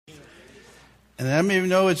And how many of you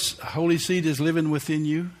know its holy seed is living within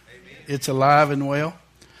you? Amen. It's alive and well.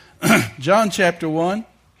 John chapter 1.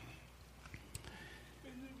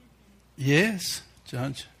 Yes.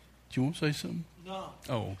 John, do you want to say something? No.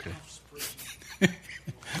 Oh, okay.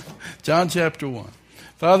 John chapter 1.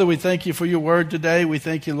 Father, we thank you for your word today. We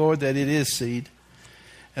thank you, Lord, that it is seed.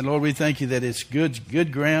 And Lord, we thank you that it's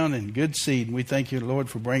good ground and good seed. And we thank you, Lord,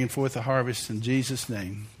 for bringing forth a harvest in Jesus'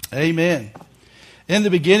 name. Amen. In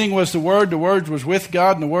the beginning was the Word was with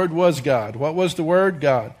God, and the Word was God. What was the Word?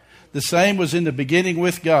 God. The same was in the beginning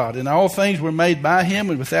with God. And all things were made by Him,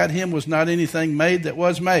 and without Him was not anything made that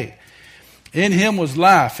was made. In Him was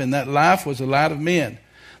life, and that life was the light of men.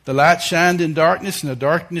 The light shined in darkness, and the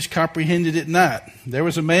darkness comprehended it not. There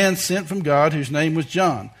was a man sent from God whose name was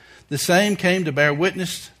John. The same came to bear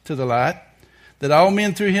witness to the light, that all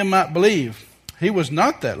men through him might believe. He was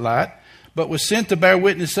not that light, but was sent to bear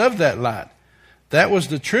witness of that light. That was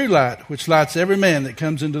the true light, which lights every man that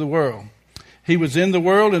comes into the world. He was in the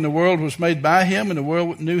world, and the world was made by him, and the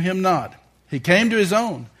world knew him not. He came to his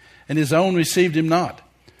own, and his own received him not.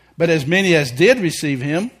 But as many as did receive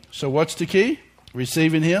him, so what's the key?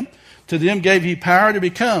 Receiving him. To them gave he power to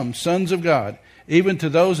become sons of God, even to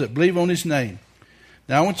those that believe on his name.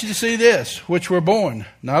 Now I want you to see this, which were born,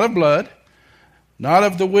 not of blood, not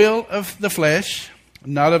of the will of the flesh,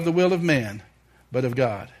 not of the will of man, but of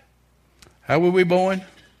God. How were we born?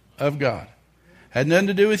 Of God. Had nothing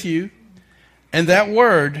to do with you. And that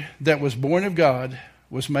Word that was born of God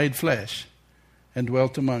was made flesh and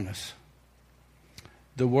dwelt among us.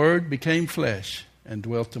 The Word became flesh and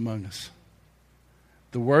dwelt among us.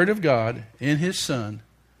 The Word of God in His Son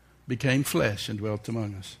became flesh and dwelt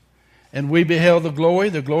among us. And we beheld the glory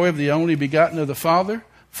of the only begotten of the Father,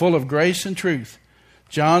 full of grace and truth.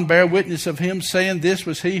 John bare witness of him, saying, This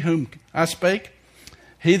was he whom I spake.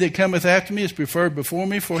 He that cometh after me is preferred before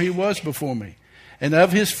me, for he was before me. And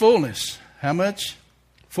of his fullness, how much?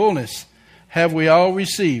 Fullness have we all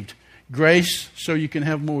received. Grace, so you can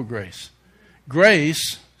have more grace.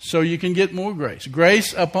 Grace, so you can get more grace.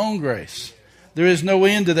 Grace upon grace. There is no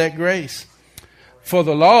end to that grace. For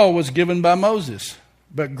the law was given by Moses,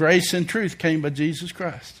 but grace and truth came by Jesus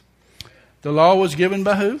Christ. The law was given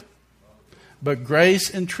by who? But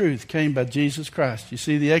grace and truth came by Jesus Christ. You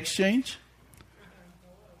see the exchange?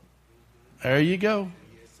 There you go.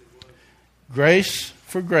 Grace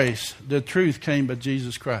for grace. The truth came by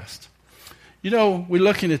Jesus Christ. You know, we're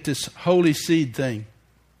looking at this holy seed thing.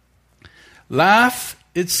 Life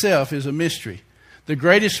itself is a mystery. The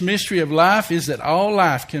greatest mystery of life is that all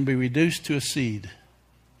life can be reduced to a seed.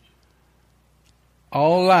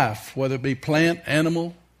 All life, whether it be plant,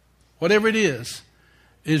 animal, whatever it is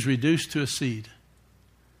reduced to a seed.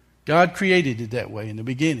 God created it that way in the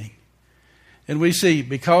beginning. And we see,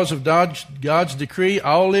 because of God's decree,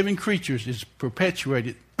 all living creatures is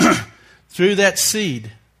perpetuated through that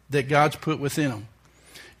seed that God's put within them.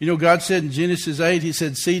 You know, God said in Genesis 8, He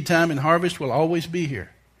said, seed time and harvest will always be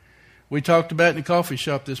here. We talked about in the coffee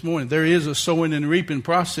shop this morning. There is a sowing and reaping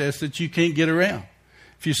process that you can't get around.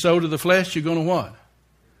 If you sow to the flesh, you're going to what?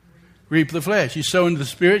 Reap the flesh. You sow into the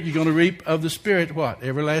Spirit, you're going to reap of the Spirit what?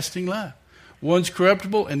 Everlasting life. One's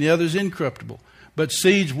corruptible and the other's incorruptible. But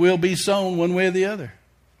seeds will be sown one way or the other.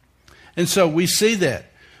 And so we see that.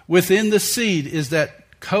 Within the seed is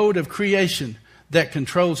that code of creation that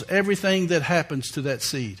controls everything that happens to that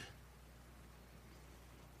seed.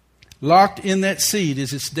 Locked in that seed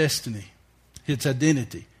is its destiny, its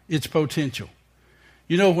identity, its potential.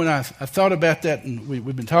 You know, when I thought about that, and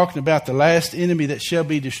we've been talking about the last enemy that shall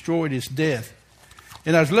be destroyed is death.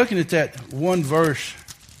 And I was looking at that one verse.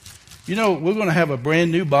 You know, we're going to have a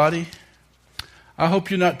brand new body. I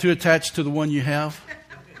hope you're not too attached to the one you have.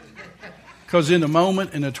 Because in a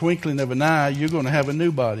moment, in a twinkling of an eye, you're going to have a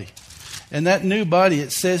new body. And that new body,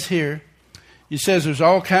 it says here, he says there's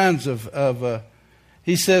all kinds of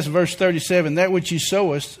he says, verse 37, that which you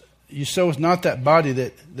sowest not that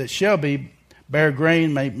body that shall be, bear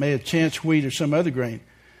grain, may a chance wheat or some other grain.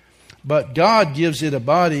 But God gives it a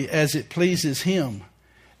body as it pleases Him,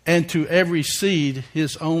 and to every seed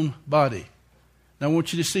His own body. Now I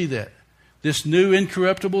want you to see that. This new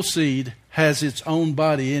incorruptible seed has its own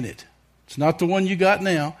body in it. It's not the one you got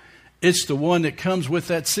now. It's the one that comes with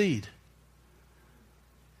that seed.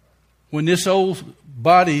 When this old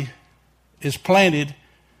body is planted,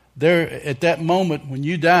 there at that moment when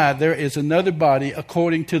you die, there is another body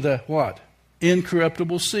according to the what?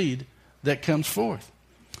 Incorruptible seed that comes forth.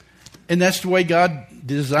 And that's the way God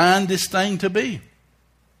designed this thing to be.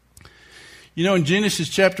 You know, in Genesis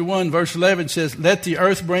chapter 1, verse 11 says, let the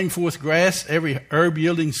earth bring forth grass, every herb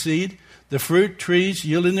yielding seed, the fruit trees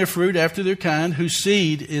yielding their fruit after their kind, whose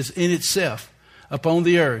seed is in itself upon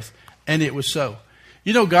the earth. And it was so.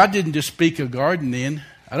 You know, God didn't just speak a garden in.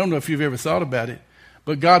 I don't know if you've ever thought about it,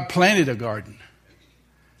 but God planted a garden.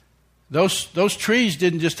 Those trees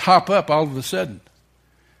didn't just hop up all of a sudden.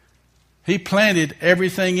 He planted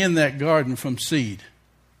everything in that garden from seed.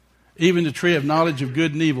 Even the tree of knowledge of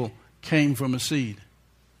good and evil came from a seed.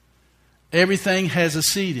 Everything has a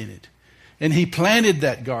seed in it. And he planted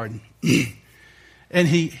that garden. And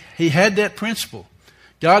he had that principle.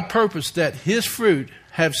 God purposed that his fruit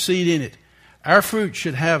have seed in it. Our fruit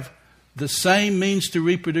should have the same means to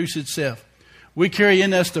reproduce itself. We carry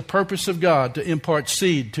in us the purpose of God to impart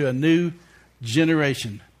seed to a new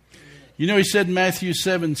generation. You know, he said in Matthew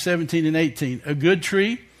 7:17 and 18, a good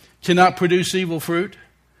tree cannot produce evil fruit,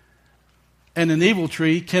 and an evil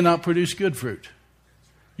tree cannot produce good fruit.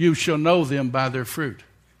 You shall know them by their fruit.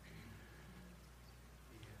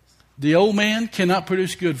 The old man cannot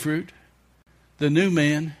produce good fruit. The new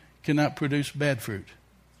man cannot produce bad fruit.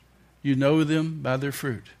 You know them by their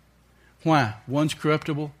fruit. Why? One's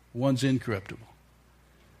corruptible, one's incorruptible.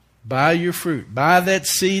 By your fruit, by that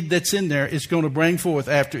seed that's in there, it's going to bring forth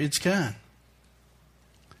after its kind.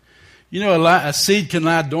 You know, a seed can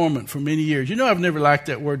lie dormant for many years. You know, I've never liked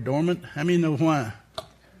that word dormant. How many know why?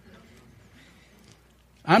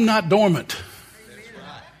 I'm not dormant.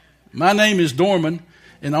 My name is Dorman,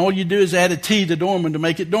 and all you do is add a T to Dorman to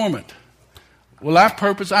make it dormant. Well, I've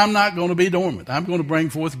purpose. I'm not going to be dormant. I'm going to bring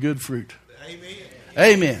forth good fruit. Amen.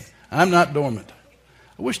 Amen. I'm not dormant.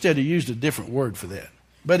 I wish they'd have used a different word for that.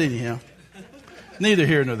 But anyhow, neither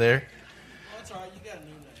here nor there. That's all right. You got a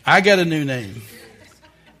new name. I got a new name.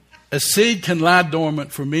 A seed can lie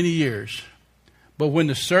dormant for many years, but when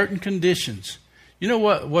the certain conditions, you know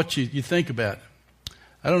what you think about it.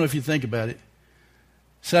 I don't know if you think about it.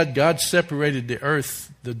 Said God separated the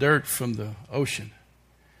earth, the dirt from the ocean.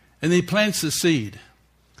 And he plants the seed.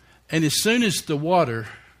 And as soon as the water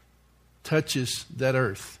touches that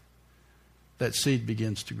earth, that seed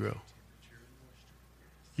begins to grow.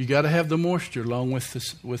 You got to have the moisture along with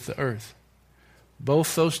the earth.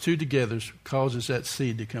 Both those two together causes that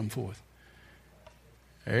seed to come forth.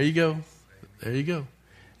 There you go. There you go.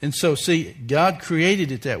 And so, see, God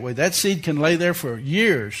created it that way. That seed can lay there for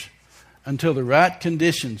years until the right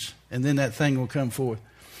conditions, and then that thing will come forth.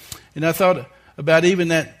 And I thought about even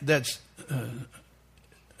that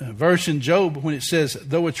verse in Job when it says,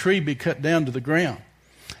 though a tree be cut down to the ground,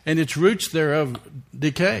 and its roots thereof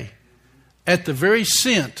decay, at the very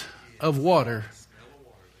scent of water,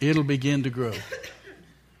 it'll begin to grow.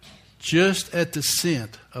 Just at the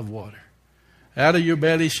scent of water. Out of your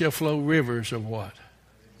belly shall flow rivers of what?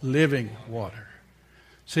 Living water.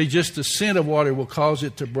 See, just the scent of water will cause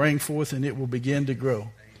it to bring forth, and it will begin to grow.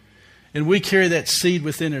 And we carry that seed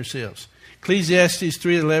within ourselves. Ecclesiastes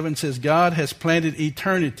 3:11 says, God has planted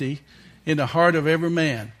eternity in the heart of every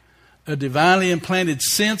man, a divinely implanted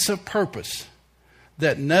sense of purpose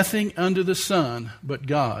that nothing under the sun but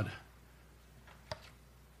God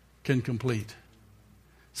can complete.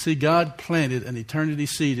 See, God planted an eternity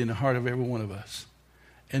seed in the heart of every one of us.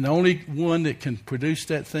 And the only one that can produce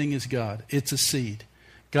that thing is God. It's a seed.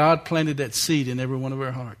 God planted that seed in every one of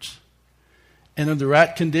our hearts. And under the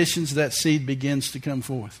right conditions, that seed begins to come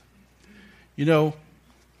forth. You know,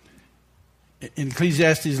 in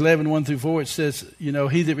Ecclesiastes 11:1-4, it says, you know,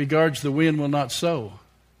 he that regards the wind will not sow.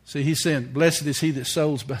 See, he's saying, blessed is he that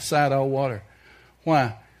sows beside all water.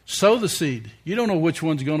 Why? Sow the seed. You don't know which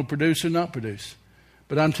one's going to produce or not produce.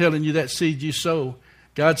 But I'm telling you, that seed you sow,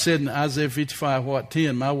 God said in Isaiah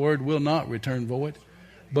 55:10, my word will not return void,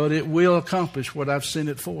 but it will accomplish what I've sent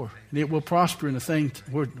it for. And it will prosper in the thing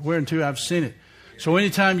whereunto I've sent it. So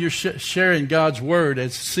anytime you're sharing God's word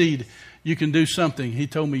as seed, you can do something. He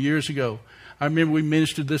told me years ago. I remember we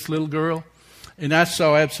ministered to this little girl, and I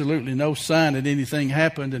saw absolutely no sign that anything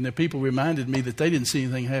happened, and the people reminded me that they didn't see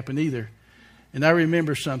anything happen either. And I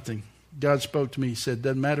remember something. God spoke to me. He said,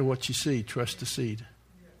 doesn't matter what you see, trust the seed.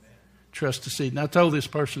 Trust the seed. And I told this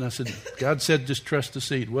person, I said, God said just trust the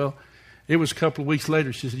seed. Well, it was a couple of weeks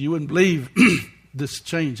later. She said, you wouldn't believe this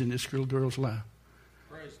change in this little girl's life.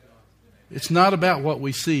 It's not about what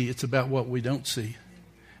we see. It's about what we don't see.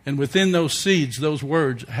 And within those seeds, those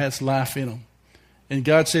words has life in them. And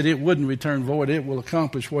God said it wouldn't return void. It will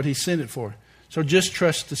accomplish what he sent it for. So just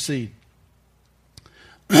trust the seed.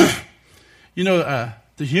 You know,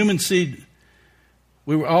 the human seed,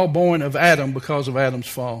 we were all born of Adam because of Adam's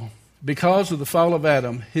fall. Because of the fall of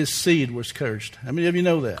Adam, his seed was cursed. How many of you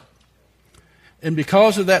know that? And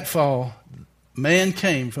because of that fall, man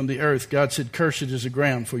came from the earth. God said, cursed is the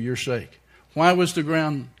ground for your sake. Why was the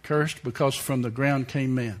ground cursed? Because from the ground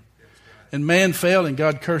came man. And man fell and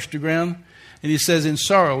God cursed the ground. And he says, in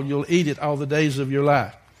sorrow you'll eat it all the days of your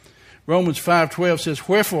life. Romans 5:12 says,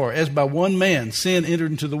 wherefore, as by one man sin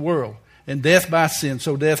entered into the world, and death by sin,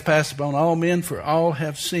 so death passed upon all men, for all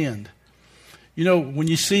have sinned. You know, when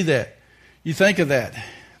you see that, you think of that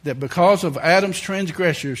because of Adam's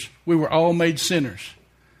transgressors, we were all made sinners.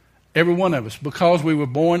 Every one of us, because we were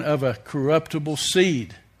born of a corruptible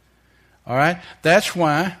seed. All right? That's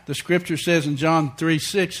why the scripture says in John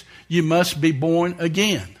 3:6, you must be born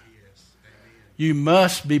again. You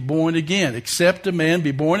must be born again. Except a man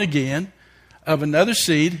be born again of another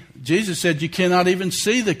seed. Jesus said you cannot even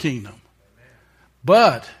see the kingdom.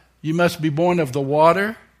 But you must be born of the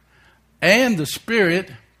water and the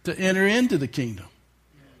Spirit to enter into the kingdom.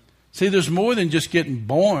 See, there's more than just getting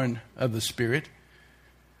born of the Spirit.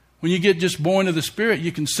 When you get just born of the Spirit,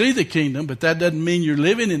 you can see the kingdom, but that doesn't mean you're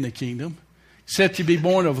living in the kingdom. Except you be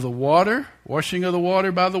born of the water, washing of the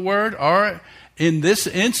water by the word, or in this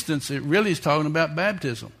instance, it really is talking about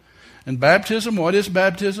baptism. And baptism, what is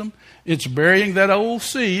baptism? It's burying that old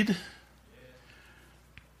seed.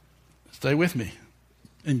 Stay with me.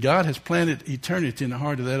 And God has planted eternity in the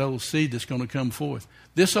heart of that old seed that's going to come forth.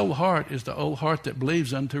 This old heart is the old heart that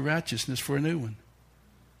believes unto righteousness for a new one.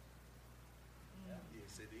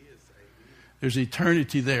 There's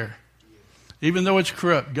eternity there. Even though it's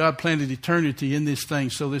corrupt, God planted eternity in this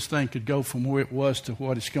thing so this thing could go from where it was to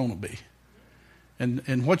what it's going to be.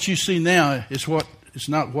 And what you see now is what it's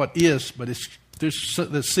not what is, but there's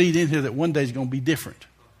the seed in here that one day is going to be different.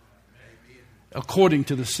 According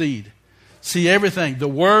to the seed. See, everything, the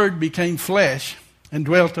Word became flesh and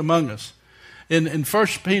dwelt among us. In 1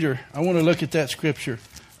 Peter, I want to look at that scripture.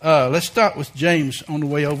 Let's start with James on the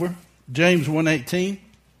way over. James 1:18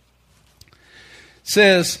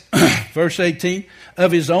 says, verse 18,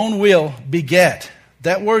 of his own will begat.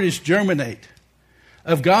 That word is germinate.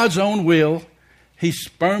 Of God's own will, he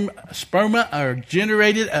sperma or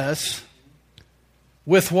generated us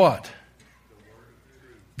with what?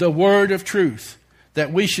 The word of truth.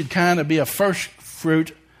 That we should kind of be a first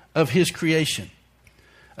fruit of his creation.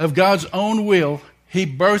 Of God's own will, he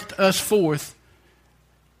birthed us forth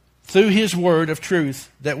through his word of truth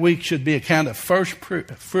that we should be a kind of first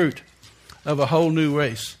fruit of a whole new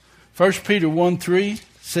race. 1 Peter 1:3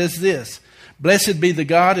 says this, blessed be the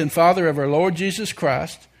God and Father of our Lord Jesus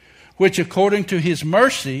Christ, which according to his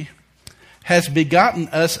mercy has begotten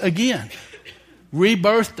us again,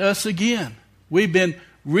 rebirthed us again. We've been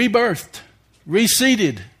rebirthed,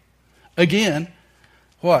 reseeded again.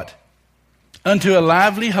 What? Unto a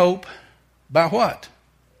lively hope by what?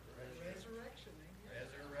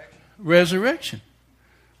 Resurrection.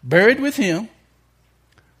 Buried with him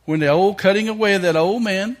when the old cutting away of that old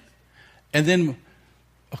man, and then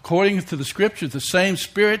according to the scripture, the same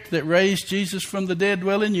Spirit that raised Jesus from the dead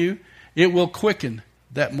dwell in you, it will quicken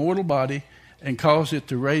that mortal body and cause it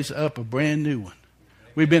to raise up a brand new one.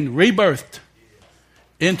 We've been rebirthed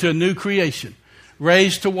into a new creation,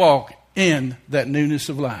 raised to walk in that newness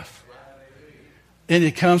of life. And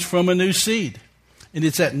it comes from a new seed. And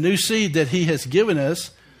it's that new seed that he has given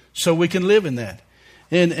us so we can live in that.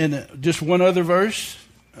 And just one other verse,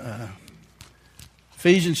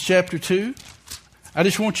 Ephesians chapter 2. I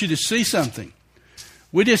just want you to see something.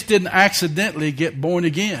 We just didn't accidentally get born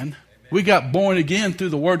again. We got born again through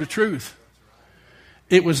the word of truth.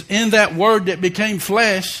 It was in that word that became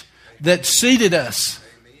flesh that seeded us.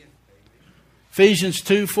 Ephesians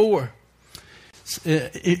 2:4.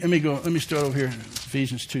 Let me start over here.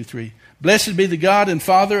 Ephesians 2:3. Blessed be the God and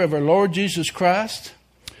Father of our Lord Jesus Christ,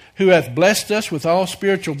 who hath blessed us with all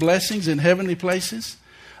spiritual blessings in heavenly places,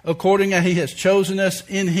 according as he has chosen us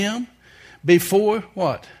in him before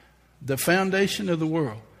what? The foundation of the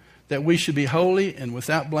world, that we should be holy and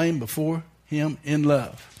without blame before him in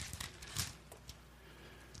love.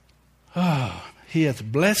 He hath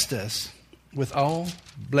blessed us with all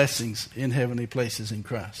blessings in heavenly places in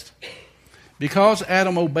Christ. Because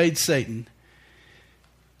Adam obeyed Satan,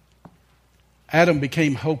 Adam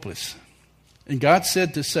became hopeless. And God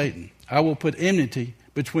said to Satan, I will put enmity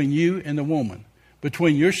between you and the woman,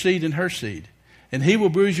 between your seed and her seed. And he will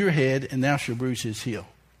bruise your head, and thou shalt bruise his heel.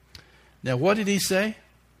 Now, what did he say?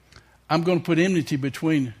 I'm going to put enmity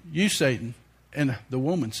between you, Satan, and the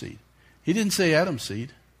woman's seed. He didn't say Adam's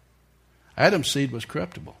seed. Adam's seed was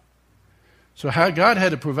corruptible. So how God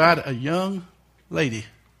had to provide a young lady,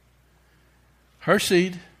 her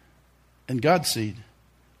seed and God's seed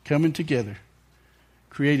coming together,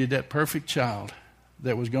 created that perfect child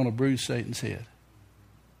that was going to bruise Satan's head.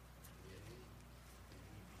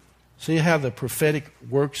 See how the prophetic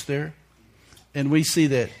works there? And we see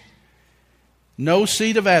that no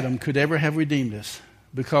seed of Adam could ever have redeemed us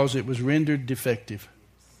because it was rendered defective.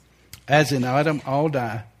 As in Adam all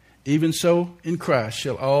die, even so in Christ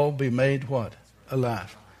shall all be made what?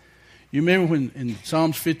 Alive. You remember when in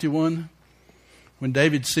Psalms 51, when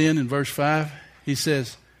David sinned in verse 5, he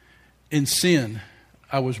says, in sin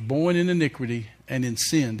I was born in iniquity, and in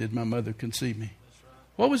sin did my mother conceive me.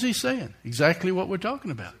 What was he saying? Exactly what we're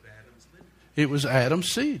talking about. It was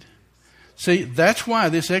Adam's seed. See, that's why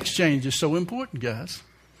this exchange is so important, guys.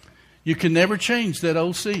 You can never change that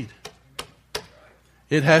old seed.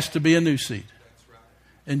 It has to be a new seed.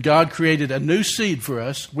 And God created a new seed for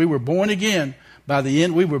us. We were born again by the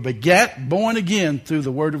end. We were born again through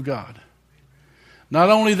the Word of God. Not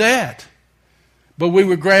only that, but we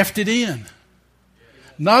were grafted in.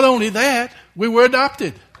 Not only that, we were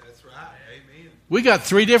adopted. That's right. Amen. We got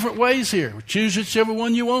 3 different ways here. Choose whichever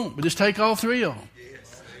one you want, but just take all 3 of them.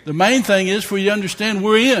 Yes. The main thing is for you to understand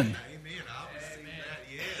we're in. Amen. I receive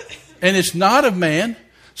that. Yes. And it's not of man.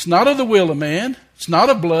 It's not of the will of man. It's not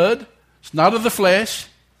of blood. It's not of the flesh.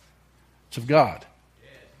 It's of God.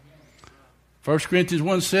 1 Corinthians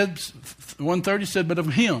 1:30 said, but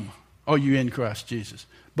of Him are you in Christ Jesus.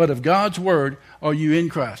 But of God's Word are you in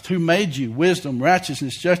Christ, who made you wisdom,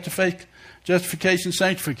 righteousness, justification,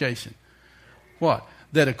 sanctification. What?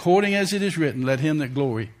 That according as it is written, let him that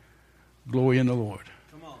glory in the Lord.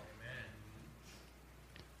 Come on.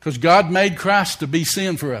 Because God made Christ to be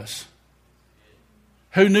sin for us,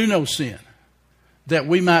 who knew no sin, that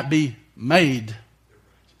we might be made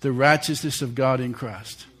the righteousness of God in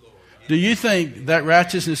Christ. Do you think that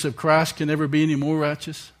righteousness of Christ can ever be any more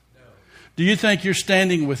righteous? Do you think your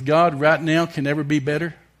standing with God right now can ever be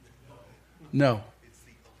better? No.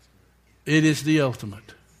 It is the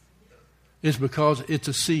ultimate. It's because it's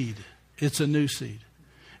a seed. It's a new seed.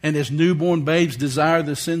 And as newborn babes desire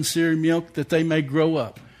the sincere milk that they may grow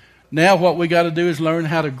up. Now what we got to do is learn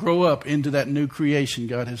how to grow up into that new creation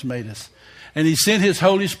God has made us. And He sent His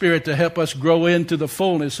Holy Spirit to help us grow into the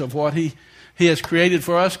fullness of what He has created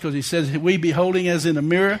for us, because He says, we beholding as in a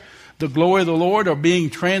mirror the glory of the Lord are being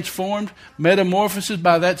transformed, metamorphosis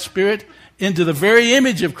by that Spirit into the very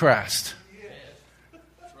image of Christ.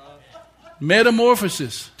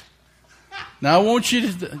 Metamorphosis. Now I want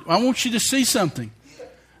you to see something.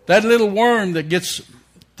 That little worm that gets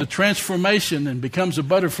the transformation and becomes a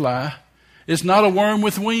butterfly is not a worm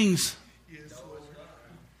with wings.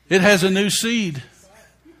 It has a new seed.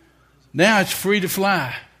 Now it's free to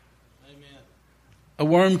fly. A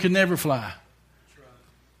worm can never fly.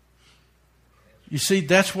 You see,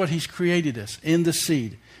 that's what He's created us, in the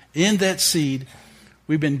seed. In that seed,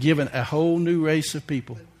 we've been given a whole new race of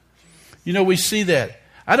people. You know, we see that.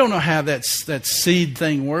 I don't know how that seed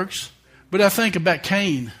thing works, but I think about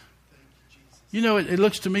Cain. You know, it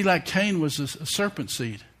looks to me like Cain was a serpent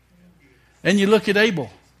seed. And you look at Abel.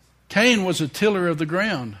 Cain was a tiller of the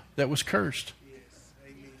ground that was cursed.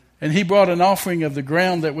 And he brought an offering of the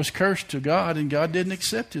ground that was cursed to God, and God didn't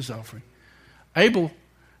accept his offering. Abel,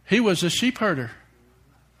 he was a sheep herder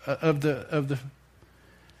and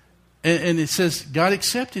it says God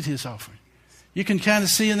accepted his offering. You can kind of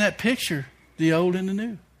see in that picture the old and the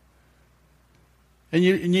new. And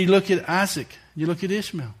you look at Isaac, you look at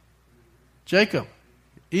Ishmael, Jacob,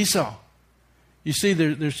 Esau. You see,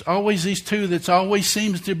 there's always these two that always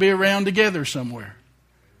seems to be around together somewhere.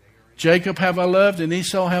 Jacob have I loved, and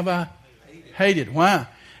Esau have I hated. Why?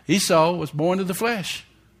 Esau was born of the flesh.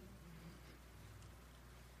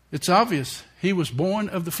 It's obvious. He was born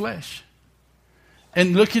of the flesh.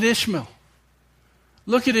 And look at Ishmael.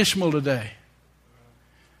 Look at Ishmael today.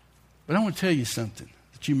 But I want to tell you something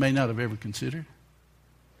that you may not have ever considered.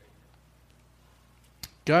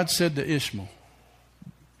 God said to Ishmael,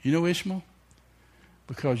 you know Ishmael?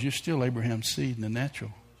 Because you're still Abraham's seed in the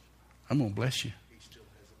natural, I'm going to bless you.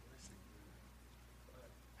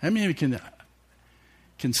 How many of you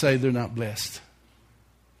can say they're not blessed?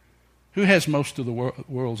 Who has most of the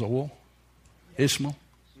world's oil? Ishmael.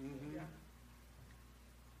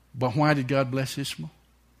 But why did God bless Ishmael?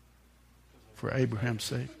 For Abraham's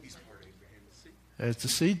sake. That's the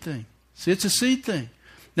seed thing. See, it's a seed thing.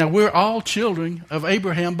 Now, we're all children of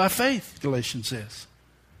Abraham by faith, Galatians says.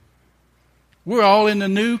 We're all in the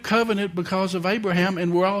new covenant because of Abraham,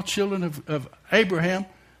 and we're all children of Abraham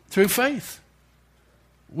through faith.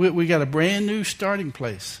 We got a brand new starting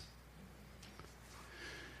place.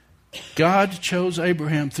 God chose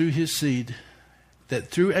Abraham through his seed, that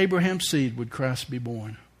through Abraham's seed would Christ be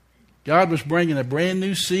born. God was bringing a brand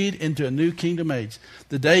new seed into a new kingdom age.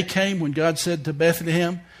 The day came when God said to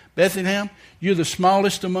Bethlehem, Bethlehem, you're the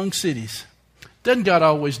smallest among cities. Doesn't God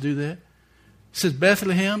always do that? He says,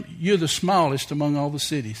 Bethlehem, you're the smallest among all the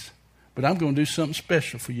cities. But I'm going to do something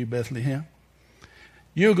special for you, Bethlehem.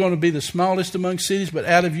 You're going to be the smallest among cities, but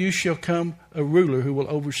out of you shall come a ruler who will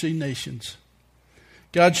oversee nations.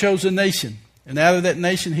 God chose a nation, and out of that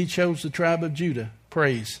nation he chose the tribe of Judah.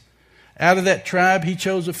 Praise. Out of that tribe he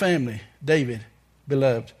chose a family, David,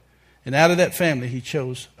 beloved. And out of that family he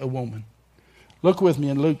chose a woman. Look with me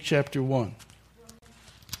in Luke chapter 1.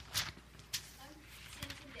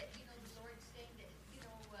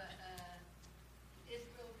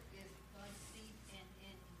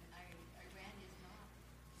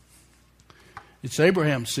 It's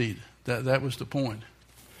Abraham's seed. That was the point.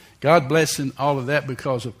 God blessing all of that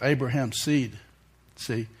because of Abraham's seed.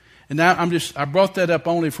 See? And now I brought that up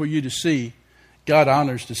only for you to see God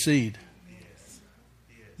honors the seed.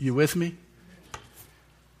 You with me?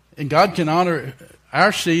 And God can honor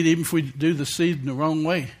our seed even if we do the seed in the wrong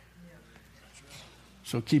way.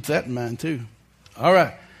 So keep that in mind too. All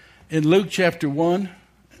right. In Luke chapter 1,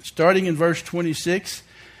 starting in verse 26,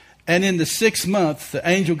 and in the 6th month, the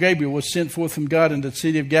angel Gabriel was sent forth from God into the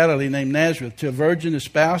city of Galilee named Nazareth to a virgin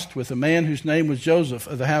espoused with a man whose name was Joseph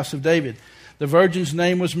of the house of David. The virgin's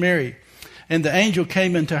name was Mary. And the angel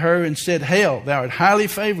came unto her and said, Hail, thou art highly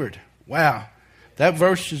favored. Wow. That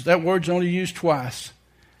word's only used twice.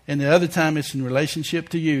 And the other time it's in relationship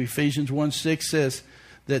to you. Ephesians 1:6 says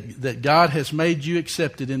that God has made you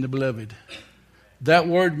accepted in the beloved. That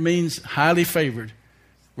word means highly favored.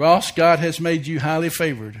 Ross, God has made you highly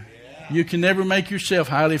favored. You can never make yourself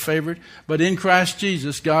highly favored, but in Christ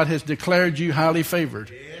Jesus, God has declared you highly favored.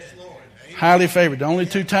 Yes, Lord. Highly favored. The only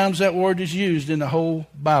 2 times that word is used in the whole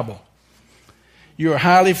Bible. You are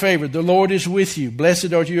highly favored. The Lord is with you.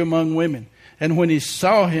 Blessed are you among women. And when she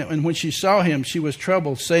saw him, she was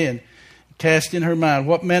troubled, saying, cast in her mind,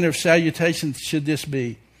 what manner of salutation should this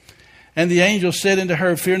be? And the angel said unto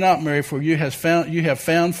her, Fear not, Mary, for you have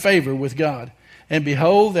found favor with God. And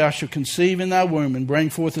behold, thou shalt conceive in thy womb, and bring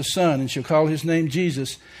forth a son, and shall call his name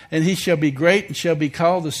Jesus. And he shall be great, and shall be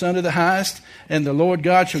called the Son of the Highest. And the Lord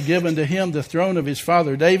God shall give unto him the throne of his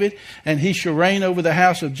father David, and he shall reign over the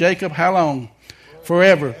house of Jacob. How long?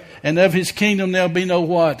 Forever. And of his kingdom there'll be no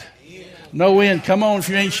what? No end. Come on, if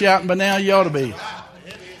you ain't shouting by now, you ought to be.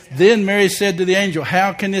 Then Mary said to the angel,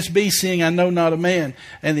 How can this be, seeing I know not a man?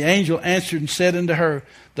 And the angel answered and said unto her,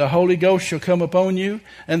 The Holy Ghost shall come upon you,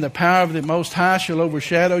 and the power of the Most High shall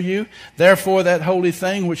overshadow you. Therefore that holy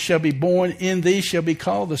thing which shall be born in thee shall be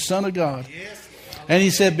called the Son of God. And he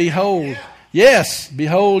said, Behold,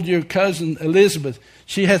 behold your cousin Elizabeth.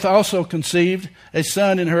 She hath also conceived a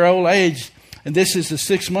son in her old age, and this is the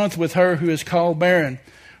 6th month with her who is called barren.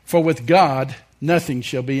 For with God nothing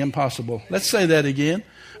shall be impossible. Let's say that again.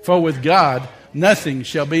 For with God nothing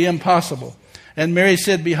shall be impossible. And Mary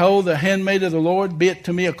said, Behold, the handmaid of the Lord, be it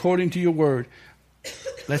to me according to your word.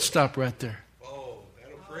 Let's stop right there. Oh,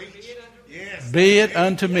 that'll preach. Yes. Be it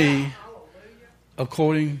unto me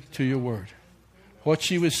according to your word. What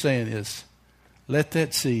she was saying is, let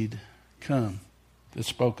that seed come that's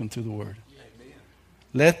spoken through the word. Amen.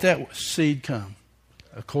 Let that seed come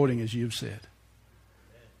according as you've said.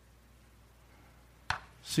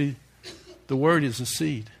 See, the word is a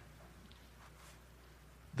seed.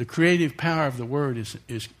 The creative power of the word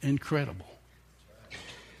is incredible.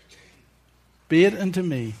 Be it unto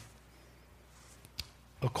me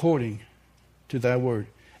according to thy word.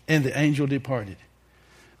 And the angel departed.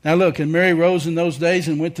 Now look, and Mary rose in those days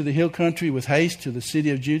and went to the hill country with haste to the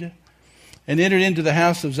city of Judah, and entered into the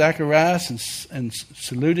house of Zacharias and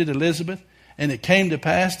saluted Elizabeth. And it came to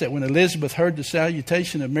pass that when Elizabeth heard the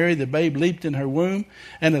salutation of Mary, the babe leaped in her womb,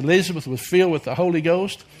 and Elizabeth was filled with the Holy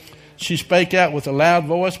Ghost. She spake out with a loud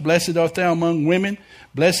voice, Blessed art thou among women,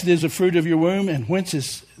 blessed is the fruit of your womb, and whence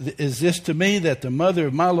is this to me, that the mother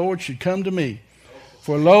of my Lord should come to me?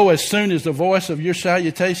 For lo, as soon as the voice of your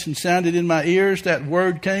salutation sounded in my ears, that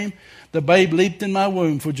word came, the babe leaped in my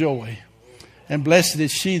womb for joy. And blessed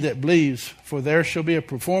is she that believes, for there shall be a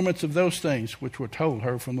performance of those things which were told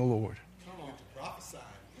her from the Lord.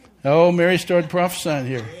 Oh, Mary started prophesying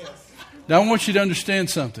here. Now I want you to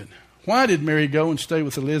understand something. Why did Mary go and stay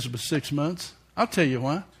with Elizabeth 6 months? I'll tell you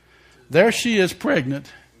why. There she is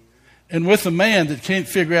pregnant, and with a man that can't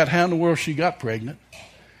figure out how in the world she got pregnant,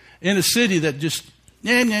 in a city that just,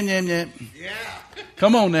 yam. Yeah.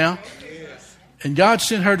 Come on now. Yes. And God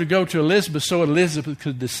sent her to go to Elizabeth so Elizabeth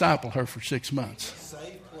could disciple her for 6 months.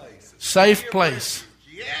 Safe place. Safe place.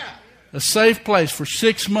 Yeah. A safe place for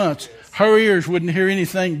 6 months. Her ears wouldn't hear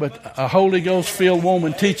anything but a Holy Ghost-filled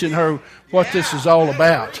woman teaching her what this is all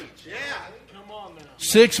about. Yeah.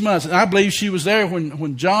 6 months. And I believe she was there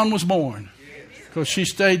when John was born. Because she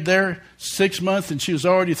stayed there 6 months and she was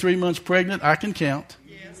already 3 months pregnant. I can count.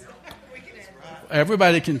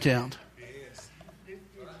 Everybody can count. Yes.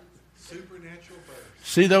 Supernatural birth.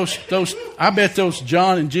 See those, I bet those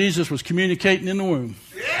John and Jesus was communicating in the womb.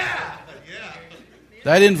 Yeah.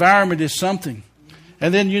 That environment is something.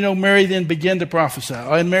 And then, Mary then began to prophesy.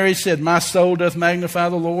 And Mary said, my soul doth magnify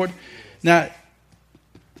the Lord. Now,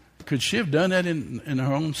 could she have done that in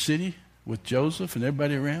her own city with Joseph and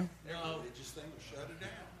everybody around? No, they just think we'll shut it down.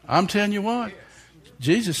 I'm telling you what.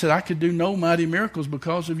 Jesus said, I could do no mighty miracles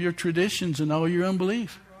because of your traditions and all your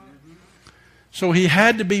unbelief. So he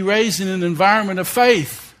had to be raised in an environment of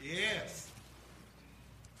faith. Yes.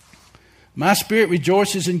 My spirit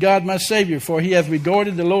rejoices in God my Savior, for he hath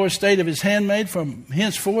regarded the lower estate of his handmaid. From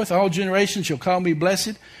henceforth all generations shall call me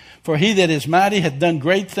blessed. For he that is mighty hath done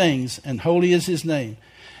great things, and holy is his name.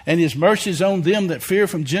 And his mercy is on them that fear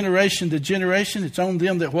from generation to generation. It's on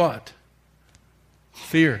them that what?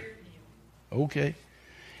 Fear. Okay.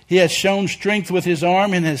 He hath shown strength with his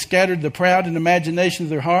arm, and has scattered the proud in imagination of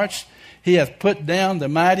their hearts. He hath put down the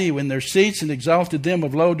mighty in their seats, and exalted them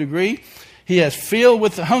of low degree. He has filled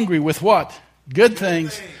with the hungry with what? Good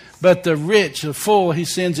things. But the rich, the full, he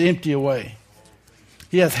sends empty away.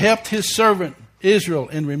 He hath helped his servant Israel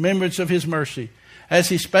in remembrance of his mercy, as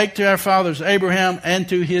he spake to our fathers Abraham, and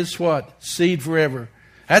to his what? Seed forever.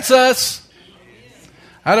 That's us.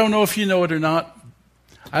 I don't know if you know it or not.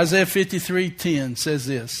 Isaiah 53:10 says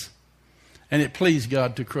this. And it pleased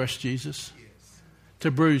God to crush Jesus, to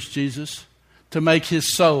bruise Jesus, to make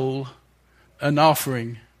his soul an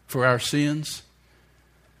offering for our sins.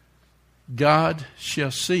 God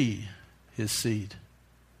shall see his seed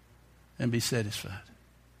and be satisfied.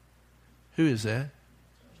 Who is that?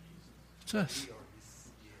 It's us.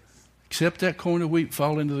 Except that corn of wheat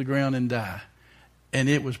fall into the ground and die. And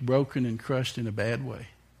it was broken and crushed in a bad way.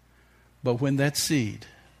 But when that seed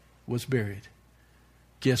was buried,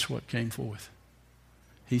 guess what came forth?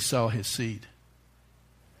 He saw his seed.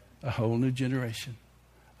 A whole new generation.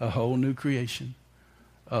 A whole new creation.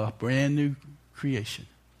 A brand new creation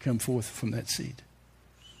come forth from that seed.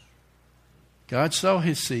 God saw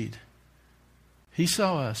his seed. He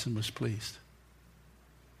saw us and was pleased.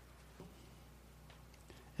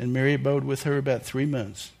 And Mary abode with her about 3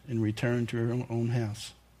 months and returned to her own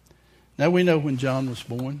house. Now we know when John was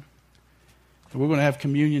born. And we're going to have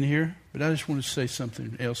communion here, but I just want to say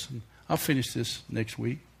something else. And I'll finish this next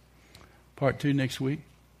week. Part 2 next week.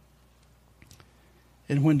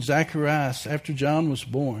 And when Zacharias, after John was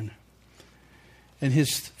born, and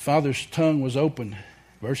his father's tongue was opened,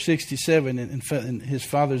 verse 67, and his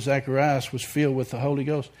father Zacharias was filled with the Holy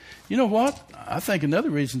Ghost. You know what? I think another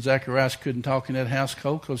reason Zacharias couldn't talk in that house,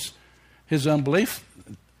 Cole, because his unbelief,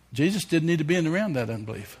 Jesus didn't need to be around that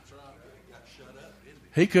unbelief.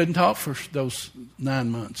 He couldn't talk for those 9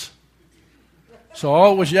 months. So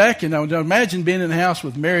all was yakking. Now imagine being in the house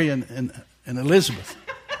with Mary and Elizabeth.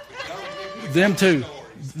 Them two.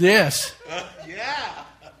 Yes. Yeah.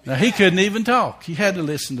 Now he couldn't even talk. He had to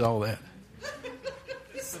listen to all that.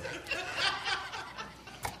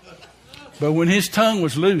 But when his tongue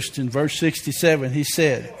was loosed in verse 67, he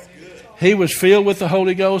said, he was filled with the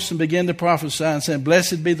Holy Ghost and began to prophesy and said,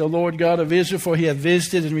 blessed be the Lord God of Israel, for he hath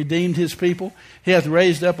visited and redeemed his people. He hath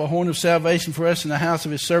raised up a horn of salvation for us in the house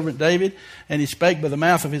of his servant David. And he spake by the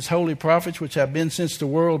mouth of his holy prophets, which have been since the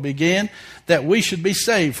world began, that we should be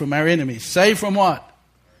saved from our enemies. Saved from what?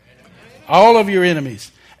 All of your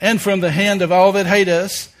enemies. And from the hand of all that hate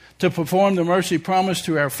us, to perform the mercy promised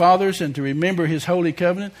to our fathers, and to remember his holy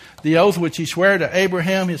covenant, the oath which he sware to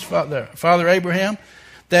Abraham, his father Abraham,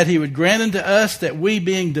 that he would grant unto us that we,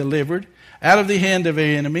 being delivered out of the hand of our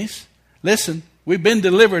enemies. Listen, we've been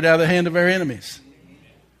delivered out of the hand of our enemies.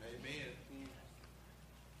 Amen.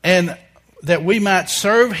 And that we might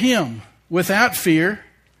serve him without fear,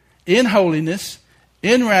 in holiness,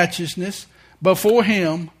 in righteousness, before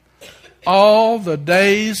him all the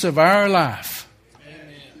days of our life.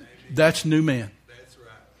 Amen. That's new man. That's right.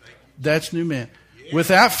 Thank you. That's new man.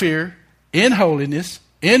 Without fear, in holiness,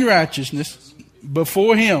 in righteousness,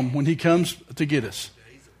 before him when he comes to get us.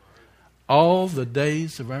 All the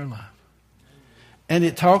days of our life. And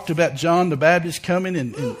it talked about John the Baptist coming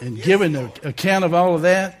and giving an account of all of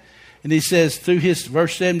that. And he says, through his,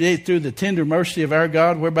 verse 78, through the tender mercy of our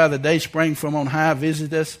God, whereby the day sprang from on high,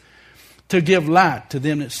 visit us, to give light to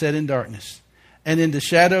them that sat in darkness, and in the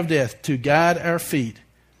shadow of death, to guide our feet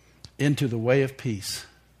into the way of peace.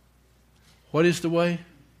 What is the way?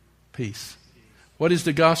 Peace. What is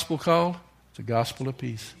the gospel called? It's a gospel of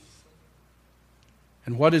peace.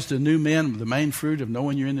 And what is the new man, the main fruit of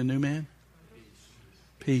knowing you're in the new man?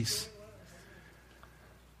 Peace.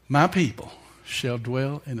 My people shall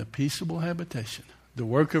dwell in a peaceable habitation. The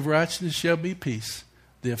work of righteousness shall be peace.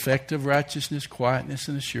 The effect of righteousness, quietness,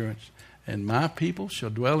 and assurance. And my people shall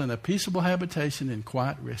dwell in a peaceable habitation in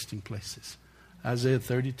quiet resting places. Isaiah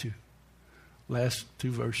 32. Last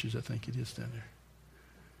 2 verses, I think it is down there.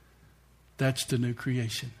 That's the new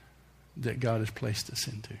creation that God has placed us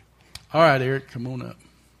into. All right, Eric, come on up.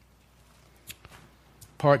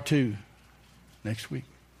 Part 2 next week.